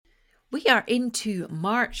We are into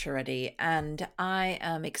March already, and I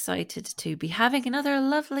am excited to be having another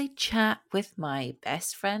lovely chat with my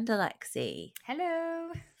best friend, Alexi.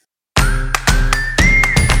 Hello.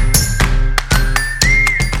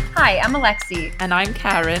 Hi, I'm Alexi. And I'm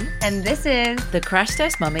Karen. And this is the Crash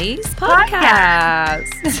Test Mummies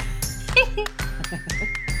podcast.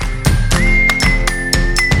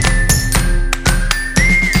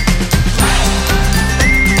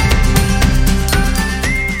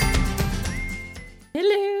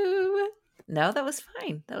 Hello. No, that was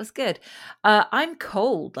fine. That was good. I'm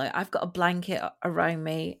cold. Like I've got a blanket around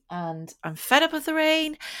me, and I'm fed up with the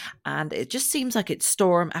rain. And it just seems like it's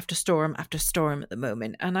storm after storm after storm at the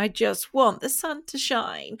moment. And I just want the sun to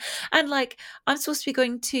shine. And like I'm supposed to be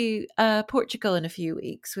going to Portugal in a few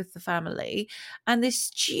weeks with the family, and this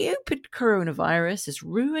stupid coronavirus is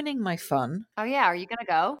ruining my fun. Oh yeah, are you gonna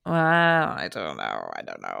go? Well, I don't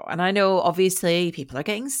know. And I know obviously people are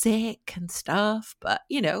getting sick and stuff, but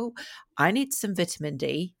I need some vitamin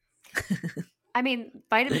D. I mean,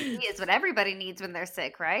 vitamin D is what everybody needs when they're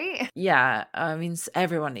sick, right? Yeah, I mean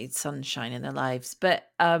everyone needs sunshine in their lives, but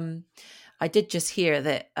I did just hear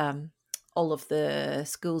that all of the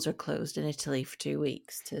schools are closed in Italy for 2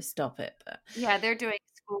 weeks to stop it. But Yeah, they're doing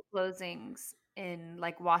school closings in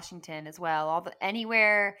like Washington as well.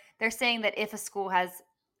 Anywhere they're saying that if a school has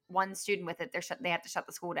one student with it, they have to shut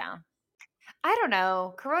the school down. I don't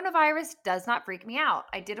know. Coronavirus does not freak me out.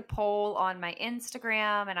 I did a poll on my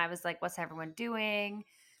Instagram and I was like, what's everyone doing?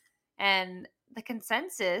 And the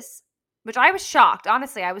consensus, which I was shocked,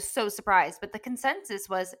 honestly, I was so surprised, but the consensus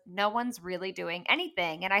was no one's really doing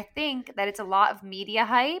anything. And I think that it's a lot of media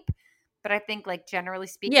hype, but I think, like, generally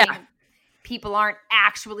yeah, speaking, people aren't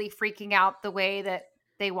actually freaking out the way that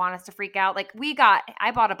they want us to freak out. Like,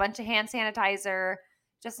 I bought a bunch of hand sanitizer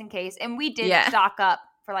just in case, and we did yeah, stock up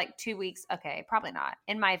for like 2 weeks. Okay, probably not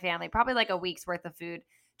in my family, probably like a week's worth of food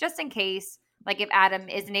just in case. Like if Adam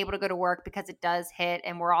isn't able to go to work because it does hit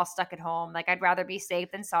and we're all stuck at home, like I'd rather be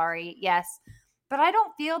safe than sorry. Yes. But I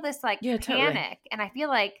don't feel this like yeah, totally. panic. And I feel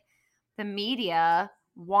like the media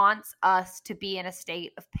wants us to be in a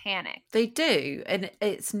state of panic. They do, and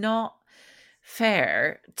it's not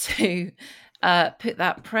fair to put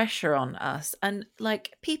that pressure on us. And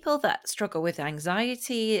like people that struggle with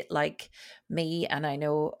anxiety, like me, and I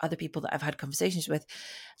know other people that I've had conversations with,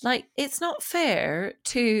 like it's not fair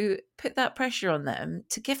to put that pressure on them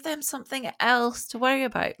to give them something else to worry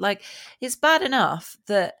about. Like it's bad enough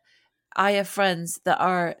that I have friends that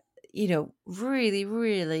are, really,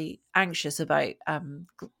 really anxious about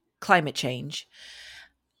climate change.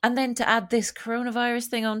 And then to add this coronavirus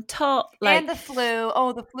thing on top, And like the flu.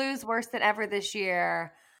 Oh, the flu's worse than ever this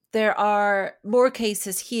year. there are more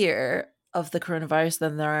cases here of the coronavirus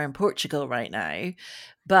than there are in Portugal right now.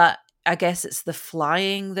 But I guess it's the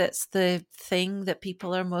flying that's the thing that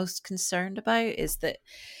people are most concerned about, is that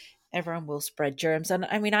everyone will spread germs. And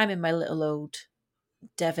I mean, I'm in my little old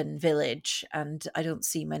Devon village and I don't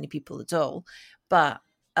see many people at all. But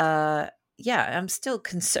yeah, I'm still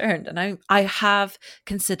concerned, and I have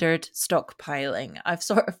considered stockpiling. I've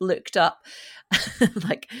sort of looked up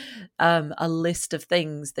like a list of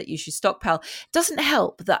things that you should stockpile. Doesn't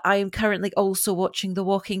help that I am currently also watching The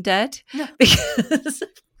Walking Dead No. because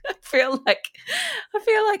I feel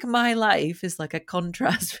like my life is like a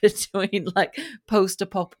contrast between like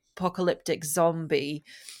post-apocalyptic zombie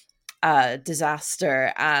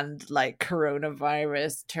disaster and like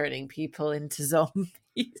coronavirus turning people into zombies.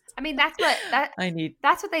 I mean, that's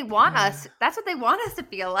what they want us. That's what they want us to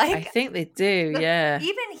feel like. I think they do, yeah.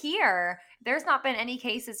 Even here, there's not been any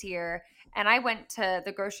cases here. And I went to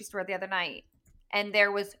the grocery store the other night and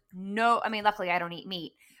there was luckily I don't eat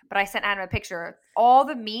meat, but I sent Adam a picture. All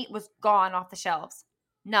the meat was gone off the shelves.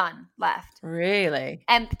 None left. Really?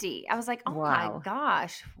 Empty. I was like, oh my Wow.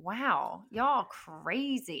 gosh. Wow. Y'all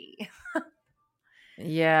crazy.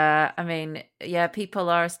 Yeah, I mean, yeah, people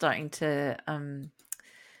are starting to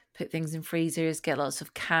put things in freezers, get lots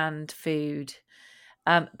of canned food.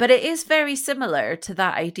 But it is very similar to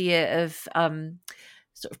that idea of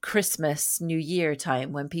sort of Christmas, New Year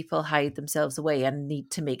time when people hide themselves away and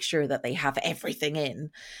need to make sure that they have everything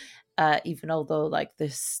in, even although like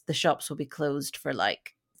the shops will be closed for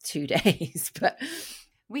like 2 days. But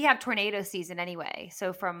we have tornado season anyway.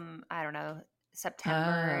 So from, I don't know,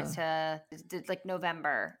 September to like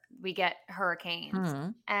November, we get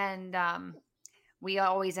hurricanes. And we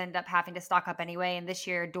always end up having to stock up anyway. And this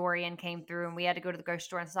year Dorian came through and we had to go to the grocery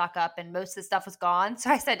store and stock up and most of the stuff was gone.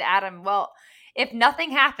 So I said to Adam, well, if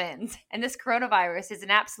nothing happens and this coronavirus is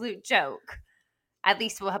an absolute joke, at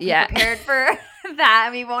least we'll be prepared for that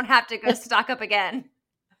and we won't have to go stock up again.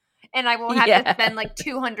 and I won't have to Yeah. spend like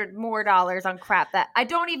 $200 more on crap that I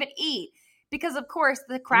don't even eat. Because of course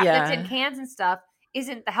the crap that's in Yeah. cans and stuff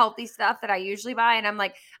isn't the healthy stuff that I usually buy. And I'm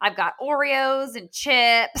like, I've got Oreos and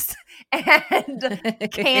chips and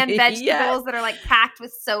canned Yeah. vegetables that are like packed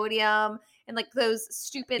with sodium and like those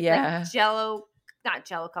stupid like Yeah. jello, not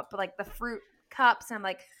jello cup, but like the fruit cups. And I'm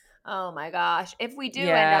like, oh my gosh, if we do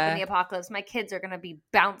end up in the Yeah. apocalypse, my kids are going to be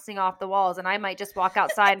bouncing off the walls and I might just walk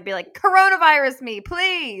outside and be like, coronavirus me,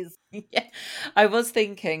 please. Yeah. I was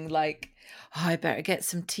thinking like, oh, I better get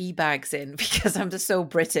some tea bags in because I'm just so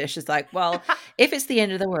British. It's like, well, if it's the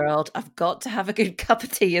end of the world, I've got to have a good cup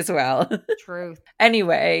of tea as well. Truth.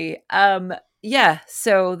 Anyway, yeah,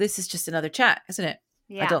 so this is just another chat, isn't it?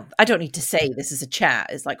 Yeah. I don't need to say this is a chat.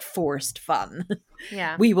 It's like forced fun.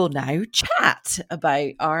 Yeah. We will now chat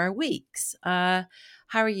about our weeks. How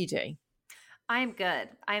are you doing? I'm good.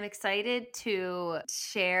 I'm excited to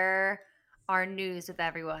share our news with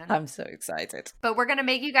everyone. I'm so excited. But we're going to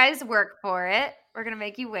make you guys work for it. We're going to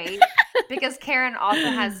make you wait because Karen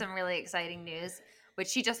also has some really exciting news, which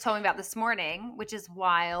she just told me about this morning, which is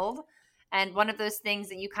wild. And one of those things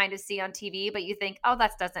that you kind of see on TV, but you think, oh,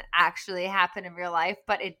 that doesn't actually happen in real life,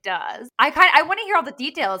 but it does. I want to hear all the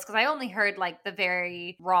details because I only heard like the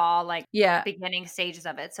very raw, like Yeah, beginning stages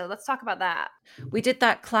of it. So let's talk about that. we did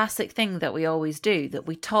that classic thing that we always do, that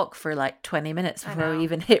we talk for like 20 minutes I before we know.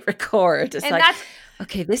 even hit record. It's And like, that's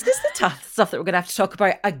okay, this is the tough stuff that we're going to have to talk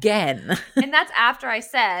about again. And that's after I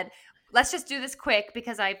said, let's just do this quick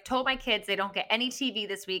because I told my kids they don't get any TV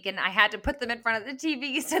this week and I had to put them in front of the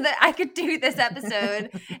TV so that I could do this episode.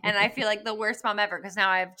 And I feel like the worst mom ever because now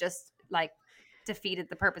I've just like defeated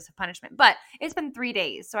the purpose of punishment. But it's been 3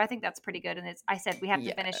 days, so I think that's pretty good. And I said we have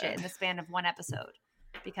to finish it Yeah. in the span of one episode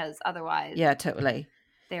because otherwise Yeah, totally.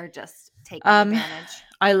 they're just taking advantage.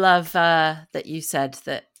 I love that you said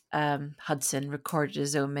that Hudson recorded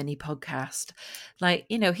his own mini podcast. Like,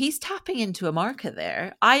 you know, he's tapping into a market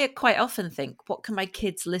there. I quite often think, what can my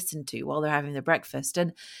kids listen to while they're having their breakfast?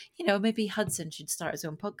 And, you know, maybe Hudson should start his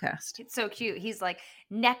own podcast. It's so cute. He's like,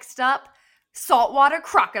 next up, saltwater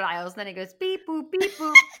crocodiles. Then he goes, beep, boop, beep,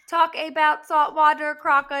 boop. Talk about saltwater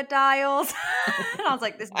crocodiles. And I was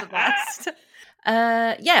like, this is the best.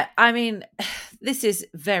 Yeah, I mean, this is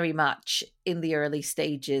very much in the early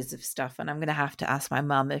stages of stuff, and I'm going to have to ask my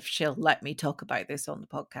mum if she'll let me talk about this on the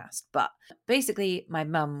podcast. But basically, my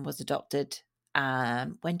mum was adopted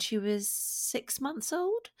when she was 6 months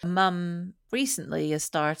old. Mum recently has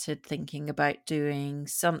started thinking about doing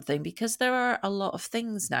something because there are a lot of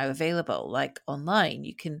things now available, like online.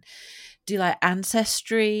 You can do like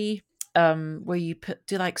Ancestry, where you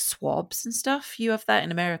do like swabs and stuff. You have that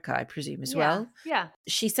in America, I presume, as well. Yeah.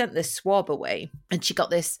 She sent this swab away and she got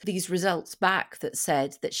these results back that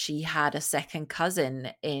said that she had a second cousin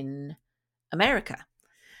in America.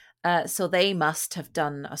 So they must have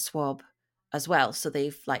done a swab as well. So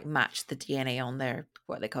they've like matched the DNA on their,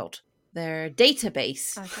 what are they called? Their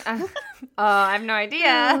database. Okay. I have no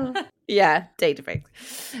idea. Yeah, database.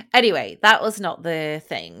 Anyway, that was not the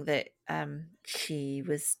thing that she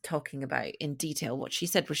was talking about in detail. What she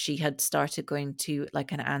said was she had started going to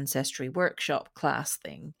like an ancestry workshop class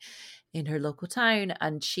thing in her local town,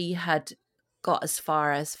 and she had got as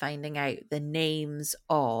far as finding out the names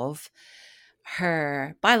of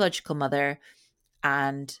her biological mother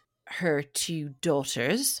and her two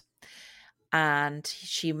daughters. And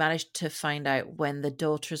she managed to find out when the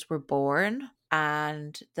daughters were born,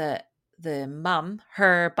 and the mum,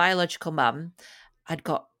 her biological mum, had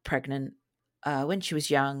got pregnant when she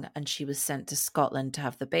was young, and she was sent to Scotland to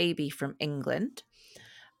have the baby from England.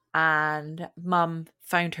 And mum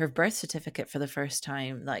found her birth certificate for the first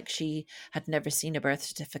time. Like, she had never seen a birth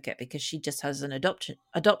certificate because she just has an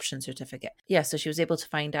adoption certificate. Yeah, so she was able to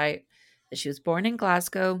find out that she was born in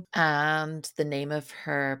Glasgow and the name of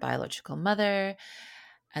her biological mother,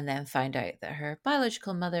 and then find out that her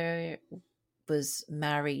biological mother was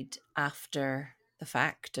married after the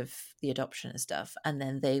fact of the adoption and stuff. And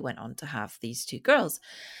then they went on to have these two girls.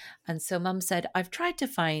 And so mum said, I've tried to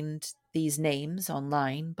find these names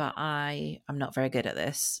online, but I'm not very good at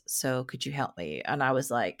this. So could you help me? And I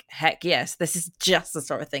was like, heck yes, this is just the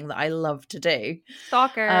sort of thing that I love to do.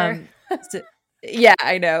 Stalker. So, yeah,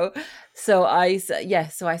 I know. So I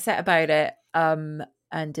set about it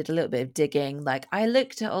and did a little bit of digging. Like, I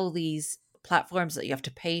looked at all these platforms that you have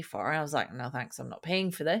to pay for, and I was like, no thanks, I'm not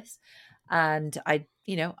paying for this. And I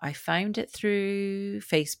found it through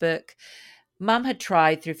Facebook. Mum had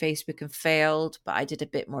tried through Facebook and failed, but I did a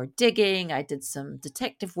bit more digging. I did some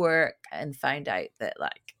detective work and found out that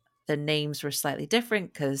like the names were slightly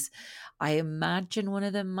different because I imagine one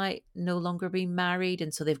of them might no longer be married,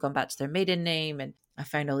 and so they've gone back to their maiden name. And I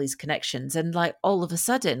found all these connections, and like all of a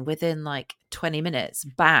sudden, within like 20 minutes,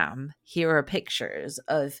 bam, here are pictures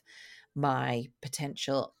of my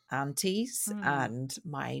potential aunties Mm. and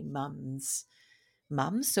my mum's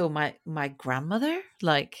mum. So my grandmother,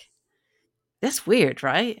 like that's weird,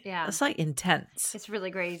 right? Yeah. That's like intense. It's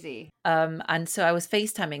really crazy. And so I was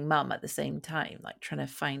FaceTiming mum at the same time, like trying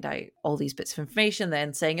to find out all these bits of information,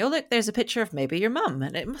 then saying, oh, look, there's a picture of maybe your mum.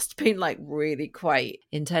 And it must have been like really quite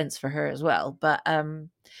intense for her as well. But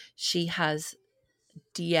she has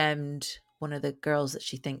DM'd one of the girls that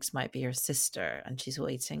she thinks might be her sister, and she's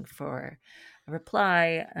waiting for a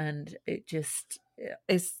reply. And it just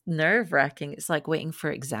it's nerve wracking. It's like waiting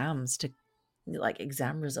for exams to like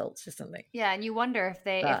exam results or something. Yeah, and you wonder if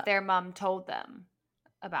But their mom told them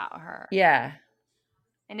about her. yeah,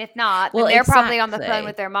 And if not, well, then they're probably on the phone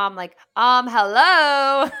with exactly. their mom like,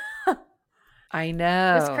 hello.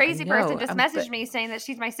 This I crazy person know. just messaged me saying that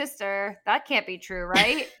she's my sister. That can't be true,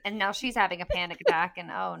 right? And now she's having a panic attack and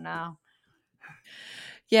oh no.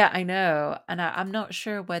 Yeah, I know. And I'm not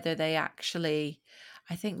sure whether they actually,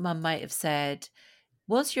 I think mum might have said,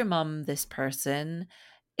 was your mum this person?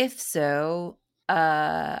 If so,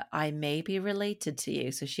 I may be related to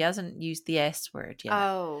you. So she hasn't used the S word yet.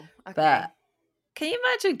 Oh, But okay. can you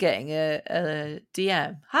imagine getting a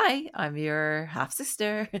DM? Hi, I'm your half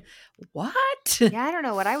sister. What? Yeah, I don't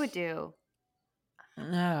know what I would do.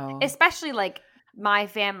 No. Especially like my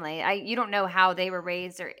family. You don't know how they were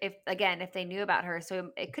raised or if they knew about her. So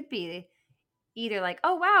it could be either like,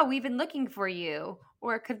 "Oh wow, we've been looking for you,"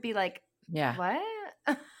 or it could be like, Yeah.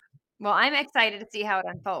 "What?" Well, I'm excited to see how it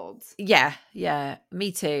unfolds. Yeah,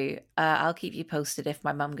 me too. I'll keep you posted if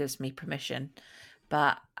my mum gives me permission,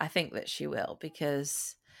 but I think that she will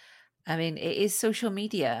because, I mean, it is social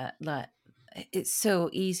media. Like, it's so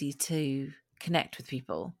easy to connect with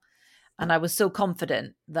people, and I was so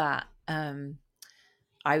confident that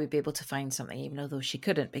I would be able to find something, even though she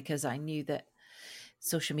couldn't, because I knew that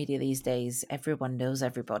social media these days, everyone knows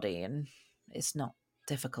everybody, and it's not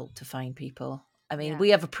difficult to find people. I mean, Yeah. we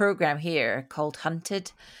have a program here called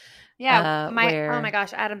Hunted, Yeah, my oh my where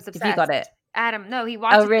gosh, Adam's have you got it? obsessed. Adam, no, he Oh,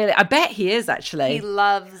 watches it. really? I bet he is He actually.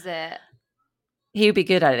 loves it. He would be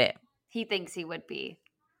good at it. He thinks he would be.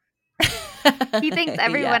 He thinks Yeah.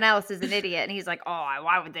 everyone else is an idiot, and he's like, "Oh,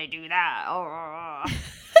 why would they do that?" Oh.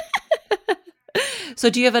 So,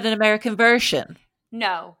 do you have an American version?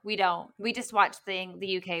 No, we don't. We just watch the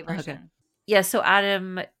UK Okay. version. Yeah. So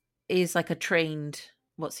Adam is like a trained.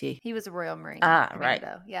 What's he? He was a Royal Marine Ah, right.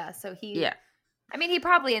 Commando. Yeah, so Yeah. I mean, he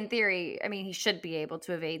probably, in theory, he should be able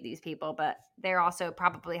to evade these people, but they're also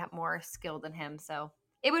probably more skilled than him. So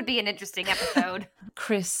it would be an interesting episode.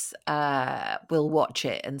 Chris will watch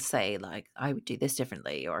it and say like, I would do this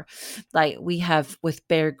differently, or like we have with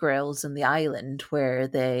Bear Grylls in the island where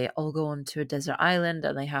they all go onto a desert island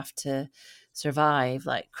and they have to survive.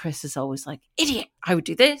 Like Chris is always like, idiot, I would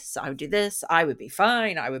do this, I would do this, I would be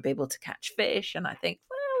fine, I would be able to catch fish. And I think,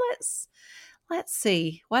 well, let's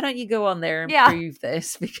see, why don't you go on there and Yeah. prove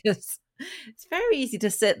this, because it's very easy to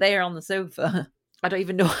sit there on the sofa. I don't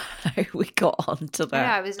even know how we got onto I know.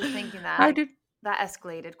 that. I was just thinking How that did that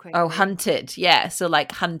escalated Oh, quickly. hunted. Yeah. So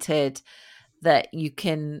like hunted, that you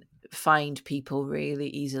can find people really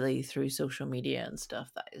easily through social media and stuff.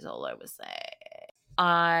 That is all I was saying.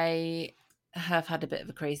 I have had a bit of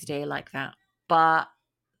a crazy day like that, but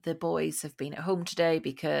the boys have been at home today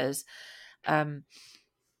because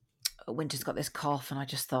Winter's got this cough, and I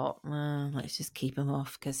just thought, well, let's just keep him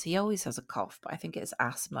off because he always has a cough, but I think it's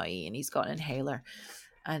asthma and he's got an inhaler.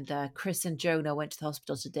 And Chris and Jonah went to the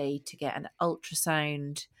hospital today to get an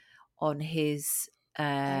ultrasound on his Oh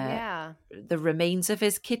yeah. the remains of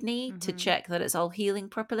his kidney to Hmm. check that it's all healing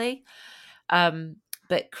properly.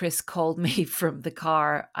 But Chris called me from the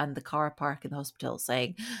car and the car park in the hospital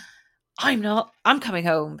saying, I'm coming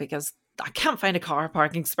home because I can't find a car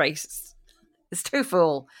parking space. It's too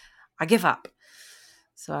full. I give up.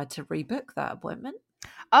 So I had to rebook that appointment.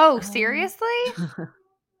 Oh, Um, seriously?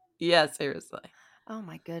 yeah, seriously. Oh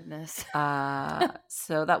my goodness.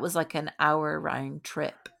 So that was like an hour round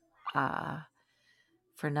trip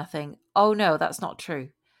for nothing. Oh no, that's not true.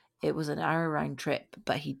 It was an hour round trip,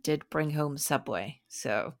 but he did bring home Subway,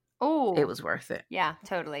 so it Oh, was worth it. yeah,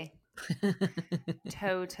 totally.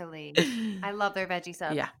 Totally. I love their veggie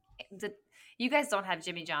subs. Yeah. The- You guys don't have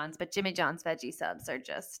Jimmy John's, but Jimmy John's veggie subs are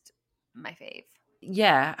just my fave.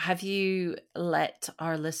 Yeah. Have you let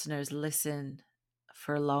our listeners listen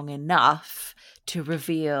for long enough to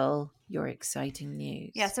reveal your exciting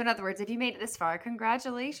news? Yeah, so in other words, if you made it this far,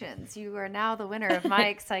 congratulations. You are now the winner of my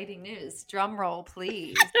exciting news. Drum roll,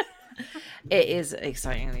 please. It is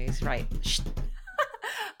exciting news, right?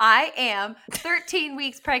 I am 13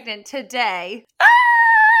 weeks pregnant today. Ah!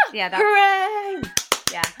 Yeah, Hooray!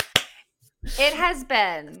 yeah. It has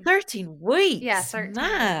been 13 weeks, 13 weeks.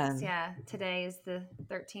 man. Yeah, today is the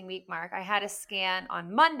 13-week mark. I had a scan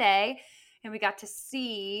on Monday, and we got to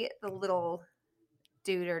see the little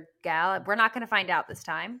dude or gal. We're not going to find out this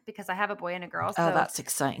time because I have a boy and a girl. Oh, So that's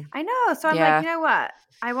exciting. I know. So I'm like, Yeah. you know what?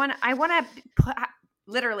 I want to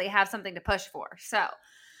literally have something to push for. So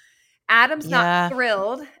Adam's not Yeah.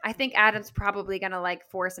 thrilled. I think Adam's probably going to like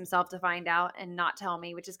force himself to find out and not tell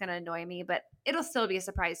me, which is going to annoy me, but it'll still be a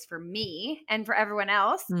surprise for me and for everyone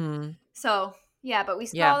else. Hmm. So, yeah, but we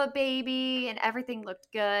Yeah. saw the baby and everything looked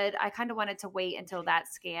good. I kind of wanted to wait until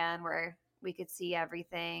that scan where we could see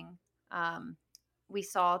everything. We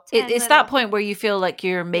saw 10 It's that little, point where you feel like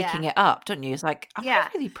you're yeah. making it up, don't you? It's like, am I Yeah.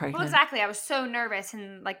 really Well, pregnant? exactly. I was so nervous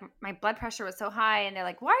and like my blood pressure was so high and they're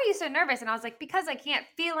like, "Why are you so nervous?" And I was like, "Because I can't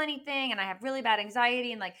feel anything and I have really bad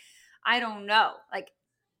anxiety and like I don't know." Like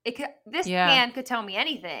this Yeah. scan could tell me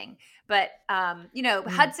anything. But Mm.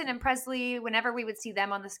 Hudson and Presley, whenever we would see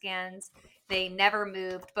them on the scans, they never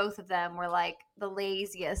moved. Both of them were like the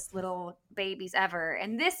laziest little babies ever.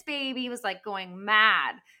 And this baby was like going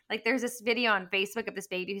mad. Like there's this video on Facebook of this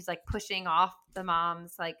baby who's like pushing off the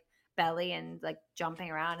mom's like belly and like jumping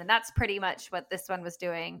around, and that's pretty much what this one was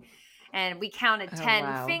doing. And we counted Oh, 10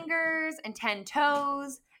 wow. fingers and 10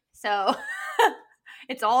 toes, so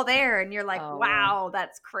it's all there and you're like, Oh, wow. wow,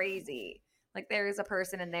 that's crazy. Like there is a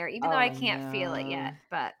person in there even though I Oh, can't feel it yet, no.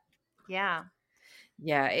 but yeah.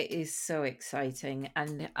 Yeah, it is so exciting.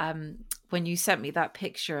 And when you sent me that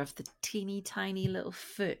picture of the teeny tiny little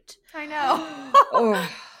foot, I know. oh,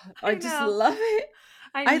 I I just know. love it.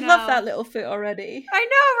 I I love know. that little foot already. I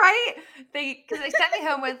know, right? Because they sent me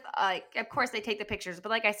home with like, of course they take the pictures, but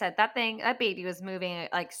like I said, that baby was moving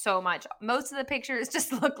like so much. Most of the pictures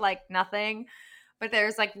just look like nothing, but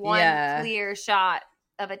there's like one Yeah, clear shot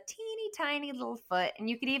of a teeny tiny little foot, and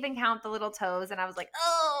you could even count the little toes. And I was like,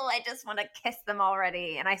 oh, I just want to kiss them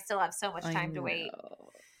already, and I still have so much I time to wait. know. Oh,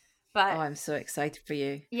 But I'm so excited for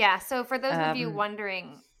you. yeah, so for those of you Um,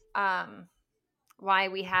 wondering, why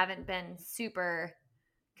we haven't been super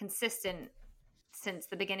consistent since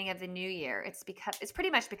the beginning of the new year, it's pretty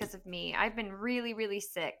much because of me. I've been really really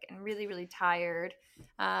sick and really really tired.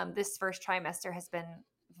 This first trimester has been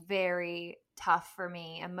very tough for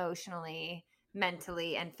me emotionally,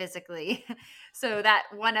 mentally, and physically. So that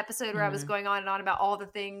one episode where I was mm, going on and on about all the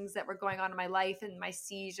things that were going on in my life and my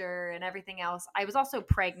seizure and everything else, I was also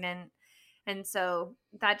pregnant, and so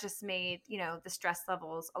that just made the stress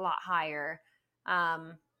levels a lot higher.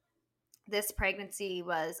 um, this pregnancy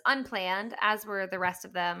was unplanned, as were the rest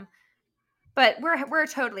of them, but we're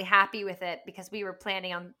totally happy with it because we were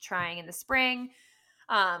planning on trying in the spring.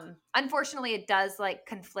 Unfortunately, it does like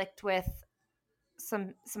conflict with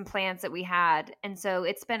some plans that we had, and so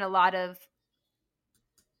it's been a lot of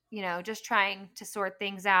just trying to sort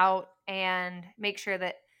things out and make sure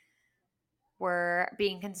that we're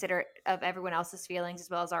being considerate of everyone else's feelings as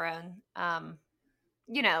well as our own.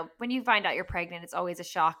 When you find out you're pregnant, it's always a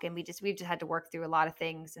shock, and we've just had to work through a lot of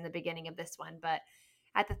things in the beginning of this one. But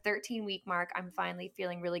at the 13-week mark, I'm finally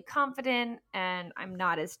feeling really confident, and I'm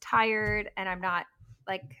not as tired, and I'm not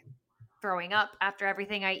like throwing up after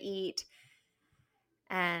everything I eat.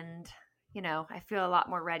 And I feel a lot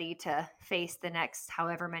more ready to face the next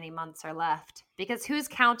however many months are left, because who's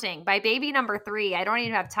counting? By baby number 3, I don't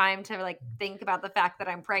even have time to like think about the fact that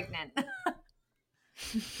I'm pregnant.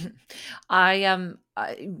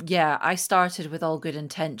 yeah, I started with all good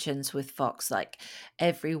intentions with Fox. Like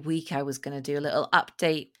every week I was going to do a little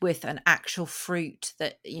update with an actual fruit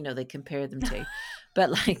that they compare them to. But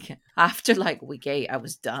like after like week 8 I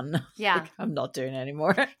was done. Yeah. Like I'm not doing it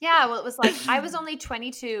anymore. Yeah, well, it was like I was only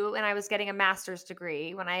 22 and I was getting a master's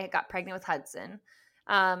degree when I got pregnant with Hudson.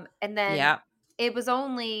 And then Yeah. he was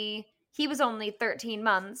only 13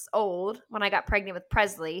 months old when I got pregnant with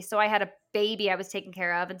Presley. So I had a baby I was taking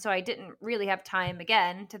care of. And so I didn't really have time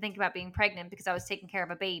again to think about being pregnant because I was taking care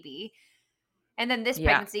of a baby. And then this Yeah.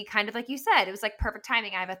 pregnancy, kind of like you said, it was like perfect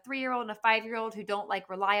timing. I have a 3-year-old and a 5-year-old who don't like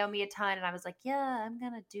rely on me a ton. And I was like, yeah, I'm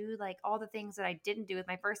going to do like all the things that I didn't do with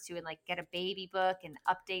my first two and like get a baby book and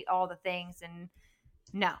update all the things. And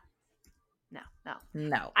no, no, no.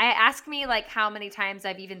 No. I ask me like how many times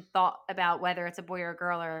I've even thought about whether it's a boy or a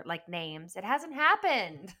girl or like names. It hasn't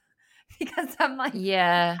happened because I'm like,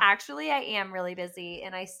 Yeah. actually, I am really busy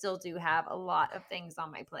and I still do have a lot of things on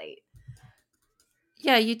my plate.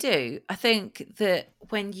 Yeah, you do. I think that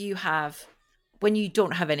when you have when you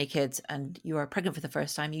don't have any kids and you are pregnant for the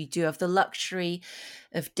first time, you do have the luxury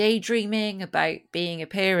of daydreaming about being a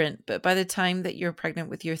parent. But by the time that you're pregnant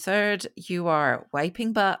with your third, you are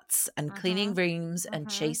wiping butts and cleaning Mhm. rooms and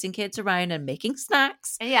Mhm. chasing kids around and making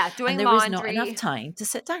snacks. And yeah, And doing there is not enough laundry. time to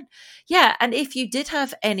sit down. Yeah. And if you did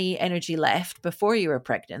have any energy left before you were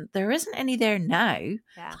pregnant, there isn't any there now.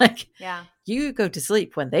 Yeah. Like, Yeah. you go to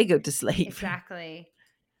sleep when they go to sleep. Exactly.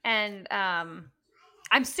 And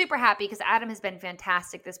I'm super happy because Adam has been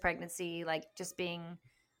fantastic this pregnancy, like just being,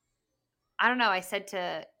 I don't know, I said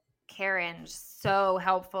to Karen, just so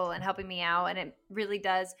helpful and helping me out. And it really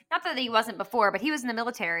does. Not that he wasn't before, but he was in the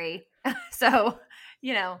military. So,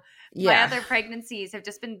 you know, my Yeah. other pregnancies have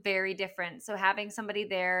just been very different. So having somebody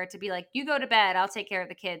there to be like, you go to bed, I'll take care of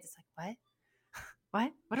the kids. It's like,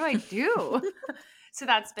 what? What do I do? So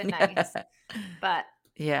that's been nice. Yeah. But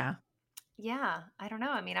Yeah. yeah, I don't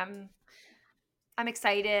know. I mean, I'm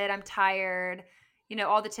excited, I'm tired,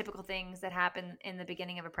 all the typical things that happen in the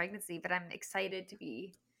beginning of a pregnancy, but I'm excited to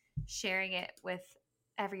be sharing it with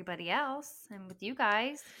everybody else and with you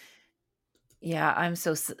guys. Yeah, I'm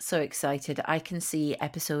so excited. I can see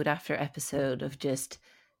episode after episode of just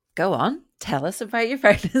go on, tell us about your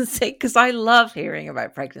pregnancy because I love hearing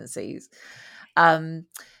about pregnancies. Um,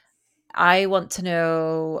 I want to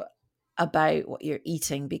know about what you're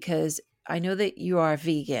eating because I know that you are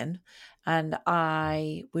vegan, and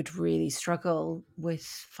I would really struggle with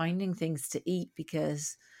finding things to eat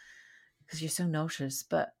because you're so nauseous.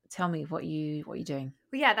 But tell me what you doing.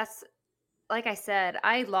 But yeah, that's like I said,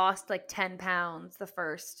 I lost like 10 pounds the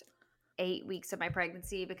first 8 weeks of my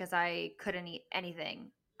pregnancy because I couldn't eat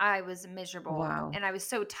anything. I was miserable Wow. and I was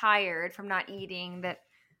so tired from not eating that.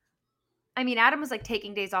 I mean, Adam was like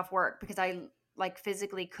taking days off work because I like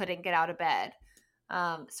physically couldn't get out of bed.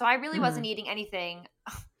 So I really wasn't Mm. eating anything.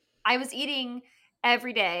 I was eating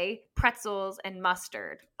every day pretzels and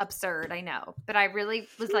mustard. Absurd, I know. But I really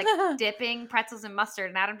was like dipping pretzels and mustard.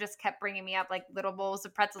 And Adam just kept bringing me up like little bowls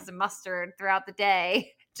of pretzels and mustard throughout the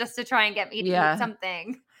day just to try and get me to eat Yeah.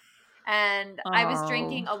 something. And I was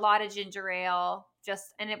drinking Oh. a lot of ginger ale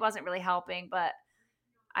and it wasn't really helping, but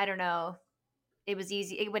I don't know. It was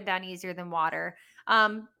easy. It went down easier than water.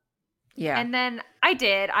 Um, Yeah. and then I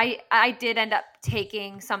did end up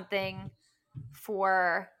taking something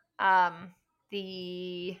for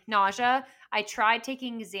the nausea. I tried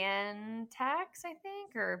taking Zantac, I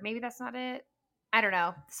think, or maybe that's not it. I don't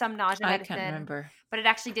know, some nausea I can't medicine, remember. but it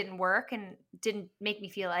actually didn't work and didn't make me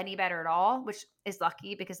feel any better at all, which is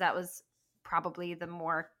lucky because that was probably the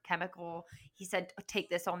more chemical. He said, take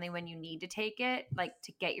this only when you need to take it, like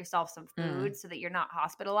to get yourself some Mm. food so that you're not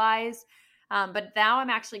hospitalized. But now I'm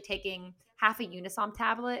actually taking half a Unisom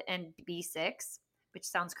tablet and B6, which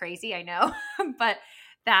sounds crazy, I know, but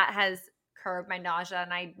that has curbed my nausea.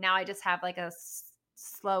 And I just have like a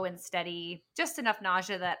slow and steady, just enough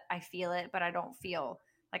nausea that I feel it, but I don't feel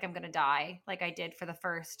like I'm going to die like I did for the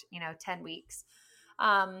first, 10 weeks.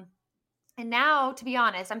 Um, and now, to be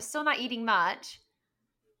honest, I'm still not eating much.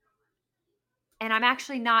 And I'm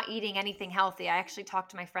actually not eating anything healthy. I actually talked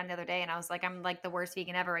to my friend the other day and I was like, I'm like the worst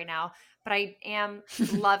vegan ever right now. But I am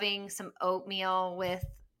loving some oatmeal with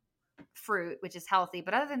fruit, which is healthy.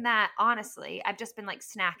 But other than that, honestly, I've just been like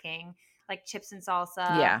snacking, like chips and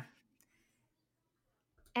salsa. Yeah.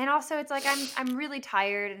 And also it's like I'm really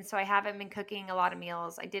tired and so I haven't been cooking a lot of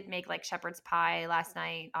meals. I did make like shepherd's pie last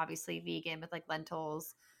night, obviously vegan with like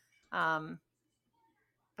lentils. Um,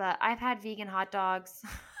 but I've had vegan hot dogs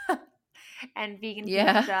and vegan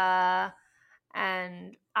Yeah. pizza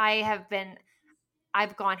and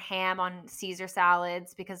I've gone ham on Caesar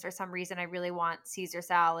salads because for some reason I really want Caesar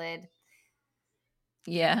salad.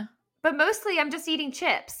 Yeah. But mostly I'm just eating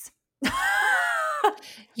chips.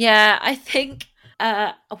 Yeah. I think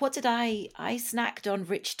what did I snacked on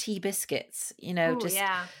rich tea biscuits, Oh, just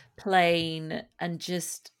yeah. plain and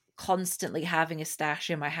just constantly having a stash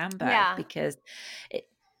in my handbag Yeah. because it,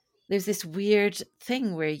 there's this weird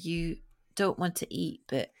thing where you don't want to eat,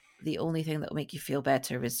 but the only thing that will make you feel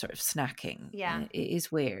better is sort of snacking. Yeah. And it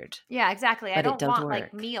is weird, Yeah, exactly. I but it don't does want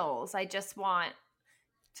like work. meals. I just want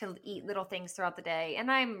to eat little things throughout the day. And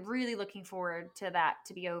I'm really looking forward to that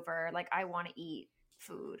to be over. Like I want to eat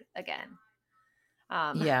food again.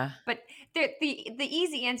 Um, Yeah. but the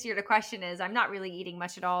easy answer to the question is I'm not really eating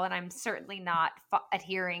much at all, and I'm certainly not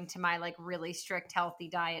adhering to my like really strict healthy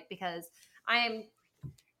diet because I am.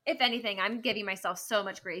 If anything, I'm giving myself so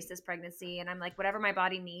much grace this pregnancy, and I'm like whatever my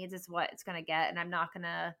body needs is what it's gonna get, and I'm not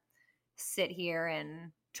gonna sit here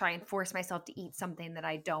and try and force myself to eat something that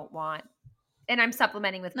I don't want. And I'm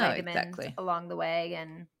supplementing with No, vitamins exactly. along the way,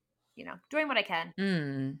 and doing what I can.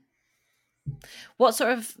 Mm. What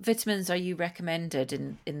sort of vitamins are you recommended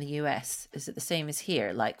in the US? Is it the same as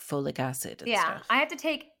here, like folic acid and Yeah, stuff? I have to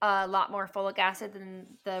take a lot more folic acid than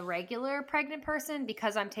the regular pregnant person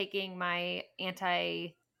because I'm taking my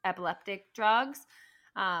anti-epileptic drugs.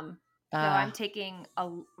 Um, so I'm Ah, taking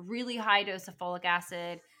really high dose of folic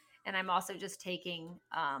acid, and I'm also just taking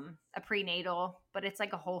a prenatal, but it's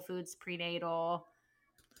like a Whole Foods prenatal.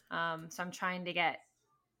 So I'm trying to get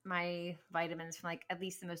my vitamins from like at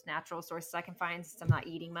least the most natural sources I can find since I'm not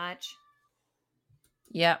eating much.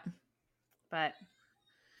 yeah, But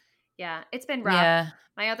yeah, it's been rough. yeah.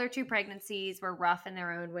 My other two pregnancies were rough in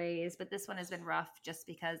their own ways, but this one has been rough just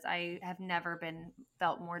because I have never been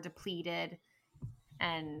felt more depleted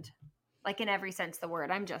and like in every sense of the word,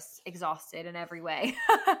 I'm just exhausted in every way.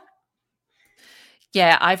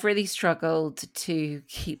 Yeah, I've really struggled to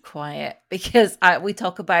keep quiet because we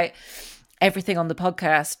talk about everything on the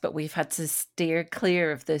podcast, but we've had to steer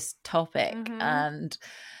clear of this topic. hmm And It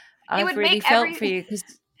I've would really make felt for you because,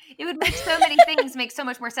 it would make so many things make so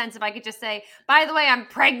much more sense if I could just say, by the way, I'm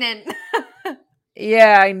pregnant.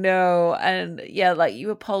 yeah, I know. And yeah, like you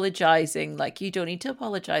apologizing, like you don't need to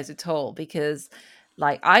apologize at all because,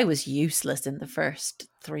 like, I was useless in the first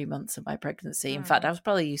 3 months of my pregnancy. In fact, I Mm. was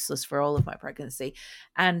probably useless for all of my pregnancy.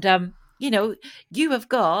 And, you have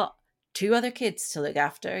got two other kids to look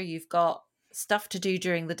after. You've got stuff to do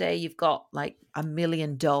during the day. You've got like a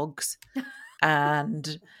million dogs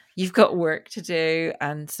and you've got work to do.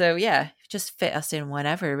 And so, yeah, just fit us in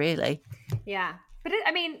whenever, really. Yeah. But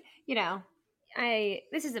I mean,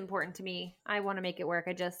 this is important to me. I want to make it work.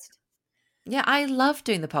 I just Yeah, I love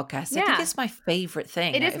doing the podcast. I think yeah. it's my favorite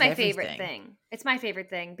thing It out is of my favorite everything. thing. It's my favorite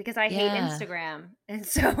thing because I hate Yeah. Instagram. And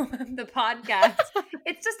so the podcast,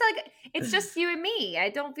 it's just you and me. I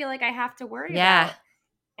don't feel like I have to worry Yeah. about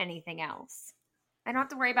anything else. I don't have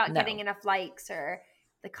to worry about getting No. enough likes or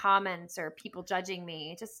the comments or people judging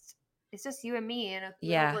me. It's just you and me in a little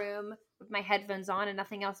Yeah. room with my headphones on and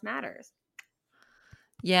nothing else matters.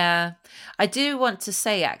 Yeah. I do want to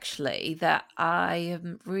say actually that I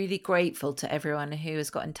am really grateful to everyone who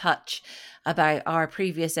has got in touch about our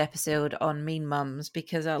previous episode on Mean Mums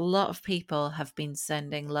because a lot of people have been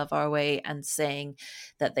sending love our way and saying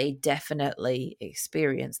that they definitely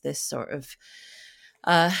experience this sort of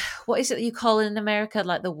what is it that you call it in America,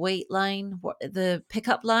 like the wait line, what the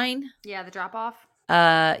pickup line? Yeah, the drop off,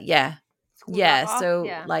 Yeah. school drop Yeah, off. so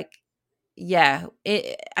Yeah. like yeah,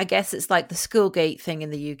 I guess it's like the school gate thing in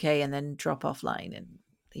the UK and then drop off line in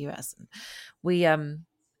the US. And we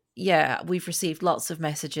yeah, we've received lots of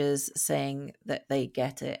messages saying that they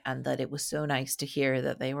get it and that it was so nice to hear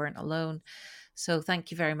that they weren't alone. So thank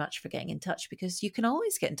you very much for getting in touch because you can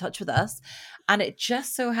always get in touch with us. And it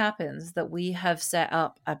just so happens that we have set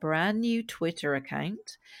up a brand new Twitter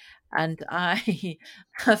account and I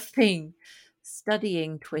have been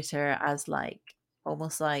studying Twitter as like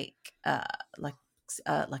almost like like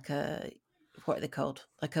a what are they called?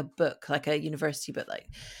 Like a book, like a university book, like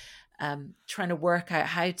trying to work out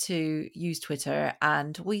how to use Twitter.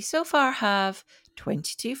 And we so far have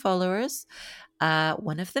 22 followers.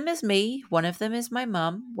 One of them is me, one of them is my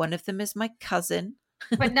mum, one of them is my cousin.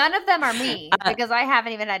 But none of them are me uh, because I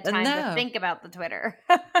haven't even had time to no, think about the Twitter.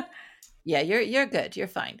 yeah, you're good. You're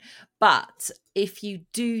fine. But if you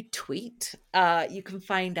do tweet, you can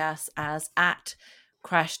find us as at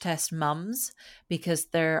Crash Test Mums because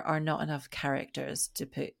there are not enough characters to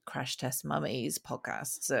put Crash Test Mummies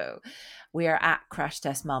podcast. So we are at Crash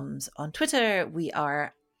Test Mums on Twitter. We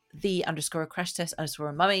are the underscore crash test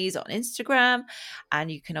underscore mummies on Instagram.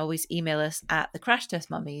 And you can always email us at the crash test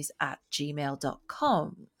mummies at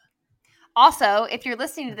gmail.com. Also, if you're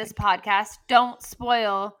listening to I this think. podcast, don't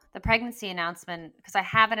spoil the pregnancy announcement because I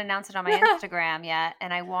haven't announced it on my Instagram yet,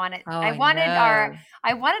 and I want it. Oh, I know.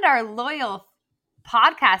 I wanted our loyal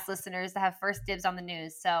podcast listeners to have first dibs on the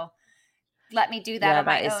news. So let me do that Yeah, on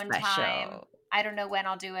that my is own time. special. I don't know when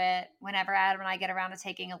I'll do it. Whenever Adam and I get around to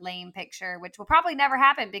taking a lame picture, which will probably never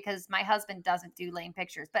happen because my husband doesn't do lame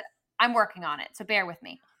pictures, but I'm working on it. So bear with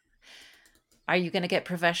me. Are you going to get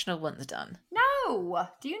professional ones done? No,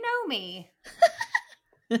 do you know me?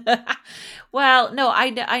 Well, no,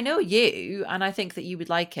 I know you, and I think that you would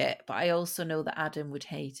like it, but I also know that Adam would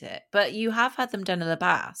hate it. But you have had them done in the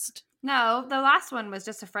past. No, the last one was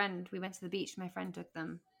just a friend. We went to the beach. My friend took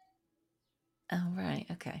them. Oh, right.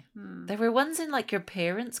 Okay. Hmm. There were ones in like your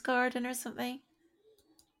parents' garden or something.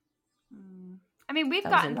 Hmm. I mean, we've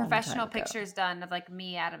That was a gotten long time professional ago. pictures done of like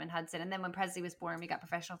me, Adam, and Hudson, and then when Presley was born, we got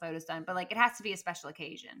professional photos done. But like, it has to be a special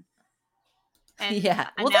occasion. And Yeah.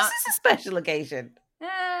 Well, this now, is a special occasion.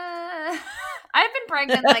 I've been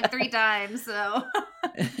pregnant like 3 times, so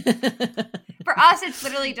For us, it's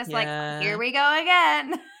literally just like, here Yeah. we go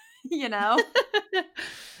again.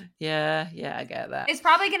 Yeah, I get that. It's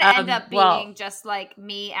probably going to end up being Well, just like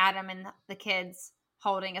me, Adam, and the kids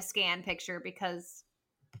holding a scan picture because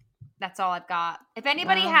that's all I've got. If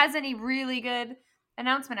anybody well, has any really good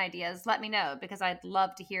announcement ideas, let me know because I'd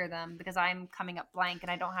love to hear them because I'm coming up blank and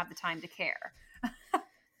I don't have the time to care.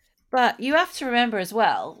 but you have to remember as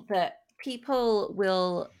well that people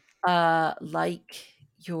will like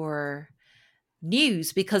your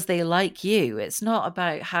news because they like you. It's not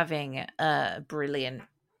about having a brilliant,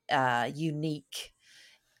 unique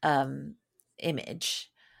um, image.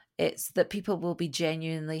 It's that people will be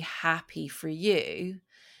genuinely happy for you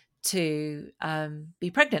to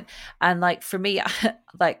be pregnant. And like for me,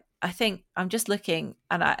 like I think I'm just looking,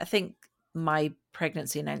 and I think my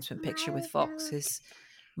pregnancy announcement picture with Fox is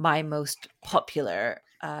my most popular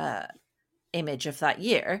image of that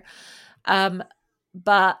year.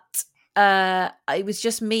 But it was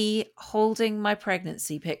just me holding my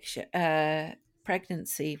pregnancy picture,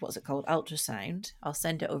 pregnancy, what's it called? Ultrasound. I'll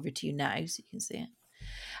send it over to you now so you can see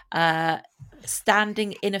it.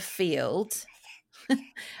 Standing in a field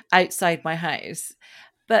outside my house.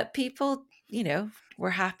 But people, were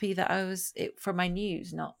happy that I was it for my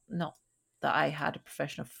news, not that I had a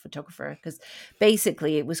professional photographer, because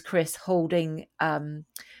basically it was Chris holding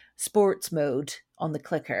sports mode on the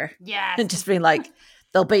clicker Yes. and just being like,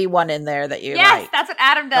 there'll be one in there that you Yes, like. that's what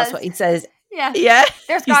Adam does. That's what he says. Yeah. Yeah.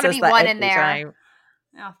 There's He got to says be that one in every there. time.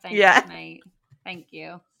 Oh, thanks, Yeah. mate. Thank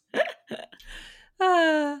you.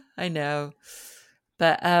 I know.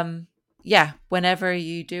 But yeah, whenever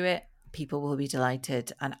you do it, people will be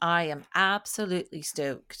delighted. And I am absolutely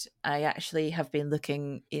stoked. I actually have been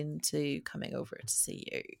looking into coming over to see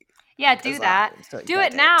you. Yeah, do that. I'm so Do it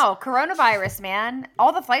excited. now. Coronavirus, man.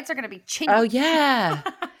 All the flights are going to be cheap. Oh, yeah.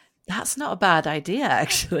 That's not a bad idea,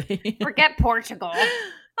 actually. Forget Portugal.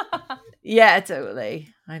 Yeah, totally.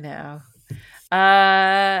 I know.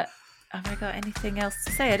 Have I got anything else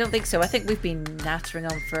to say? I don't think so. I think we've been nattering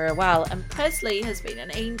on for a while, and Presley has been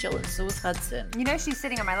an angel, and so has Hudson. You know she's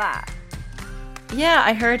sitting on my lap. Yeah,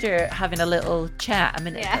 I heard her having a little chat a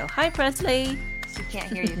minute ago. Hi, Presley. She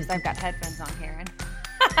can't hear you because I've got headphones on, Karen.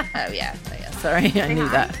 Oh yeah. Sorry, I knew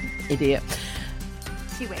that. Idiot.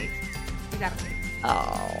 She waits. You gotta wait.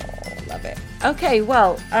 Oh, love it. Okay,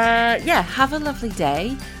 well, yeah, have a lovely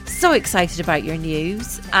day. So excited about your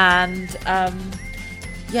news, and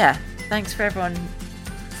yeah, thanks for everyone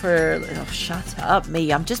for. Oh, shut up,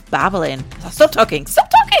 me. I'm just babbling. Stop talking.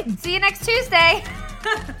 Stop talking. See you next Tuesday.